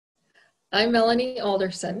I'm Melanie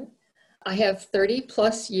Alderson. I have 30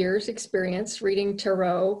 plus years experience reading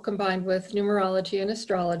tarot combined with numerology and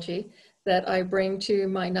astrology that I bring to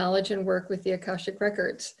my knowledge and work with the Akashic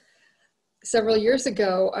Records. Several years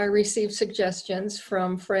ago, I received suggestions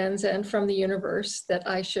from friends and from the universe that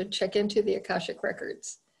I should check into the Akashic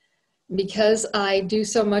Records. Because I do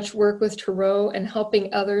so much work with tarot and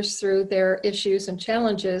helping others through their issues and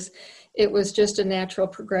challenges, it was just a natural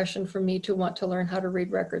progression for me to want to learn how to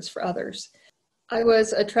read records for others. I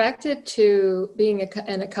was attracted to being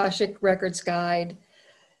an Akashic Records guide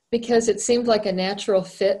because it seemed like a natural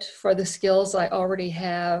fit for the skills I already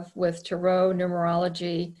have with tarot,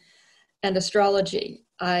 numerology, and astrology.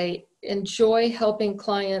 I enjoy helping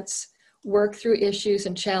clients work through issues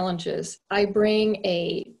and challenges. I bring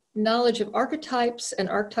a knowledge of archetypes and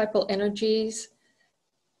archetypal energies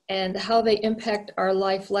and how they impact our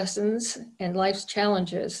life lessons and life's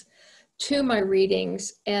challenges to my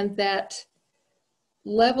readings, and that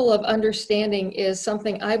level of understanding is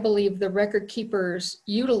something I believe the record keepers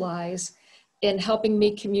utilize in helping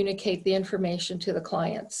me communicate the information to the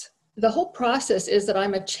clients. The whole process is that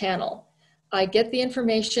I'm a channel. I get the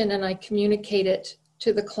information and I communicate it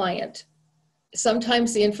to the client.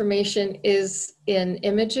 Sometimes the information is in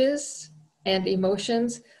images and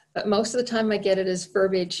emotions, but most of the time I get it as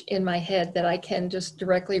verbiage in my head that I can just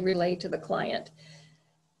directly relay to the client.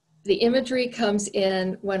 The imagery comes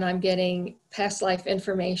in when I'm getting past life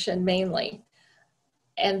information mainly.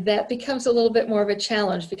 And that becomes a little bit more of a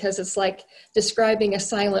challenge because it's like describing a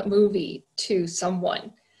silent movie to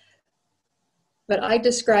someone. But I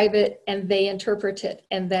describe it and they interpret it.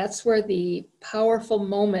 And that's where the powerful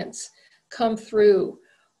moments come through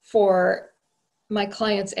for my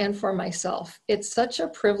clients and for myself. It's such a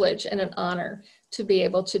privilege and an honor to be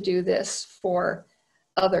able to do this for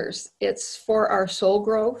others. It's for our soul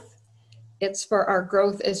growth. It's for our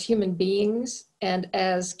growth as human beings and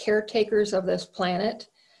as caretakers of this planet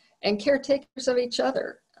and caretakers of each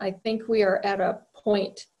other. I think we are at a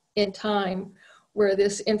point in time where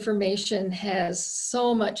this information has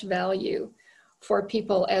so much value for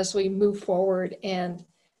people as we move forward and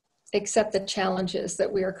accept the challenges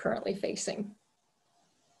that we are currently facing.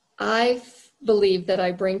 I believe that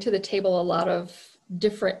I bring to the table a lot of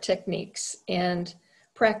different techniques and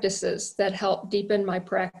practices that help deepen my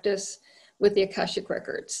practice with the Akashic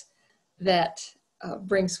Records that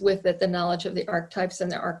brings with it the knowledge of the archetypes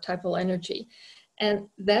and the archetypal energy. And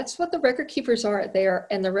that's what the record keepers are.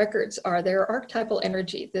 And the records are. They're archetypal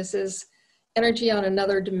energy. This is energy on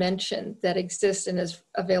another dimension that exists and is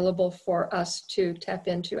available for us to tap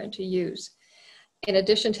into and to use. In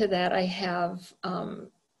addition to that, I have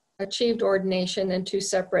achieved ordination in 2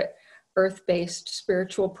 separate earth-based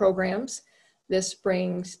spiritual programs. This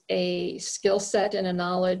brings a skill set and a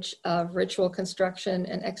knowledge of ritual construction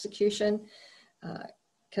and execution,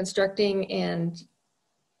 constructing and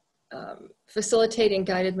facilitating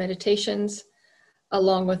guided meditations,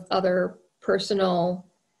 along with other personal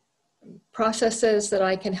processes that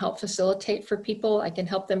I can help facilitate for people. I can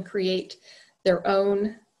help them create their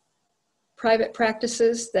own private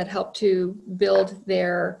practices that help to build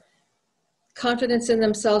their confidence in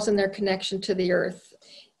themselves and their connection to the earth.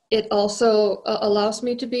 It also allows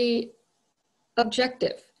me to be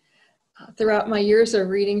objective. Throughout my years of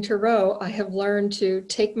reading tarot, I have learned to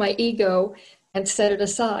take my ego and set it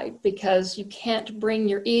aside, because you can't bring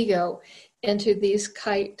your ego into these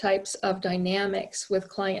types of dynamics with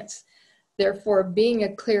clients. Therefore, being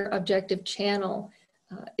a clear, objective channel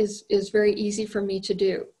is very easy for me to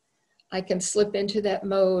do. I can slip into that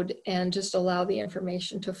mode and just allow the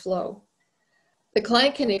information to flow. The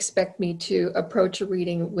client can expect me to approach a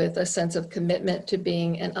reading with a sense of commitment to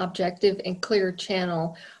being an objective and clear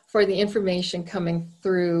channel for the information coming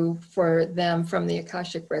through for them from the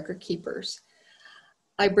Akashic Record keepers.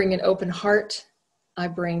 I bring an open heart. I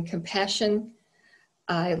bring compassion.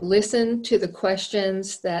 I listen to the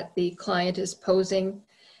questions that the client is posing,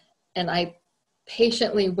 and I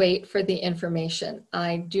patiently wait for the information.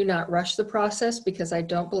 I do not rush the process because I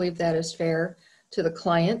don't believe that is fair to the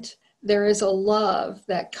client. There is a love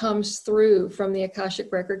that comes through from the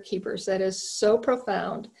Akashic Record keepers that is so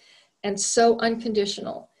profound and so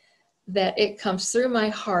unconditional that it comes through my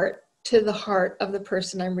heart to the heart of the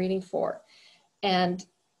person I'm reading for. And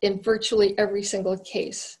in virtually every single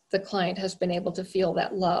case, the client has been able to feel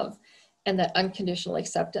that love and that unconditional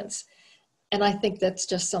acceptance. And I think that's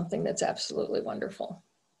just something that's absolutely wonderful.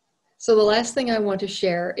 So the last thing I want to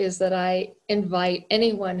share is that I invite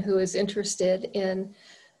anyone who is interested in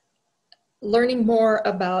learning more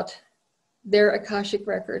about their Akashic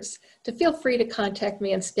records, to feel free to contact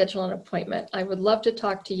me and schedule an appointment. I would love to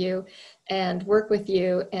talk to you and work with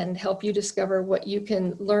you and help you discover what you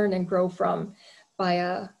can learn and grow from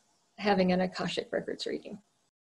by having an Akashic records reading.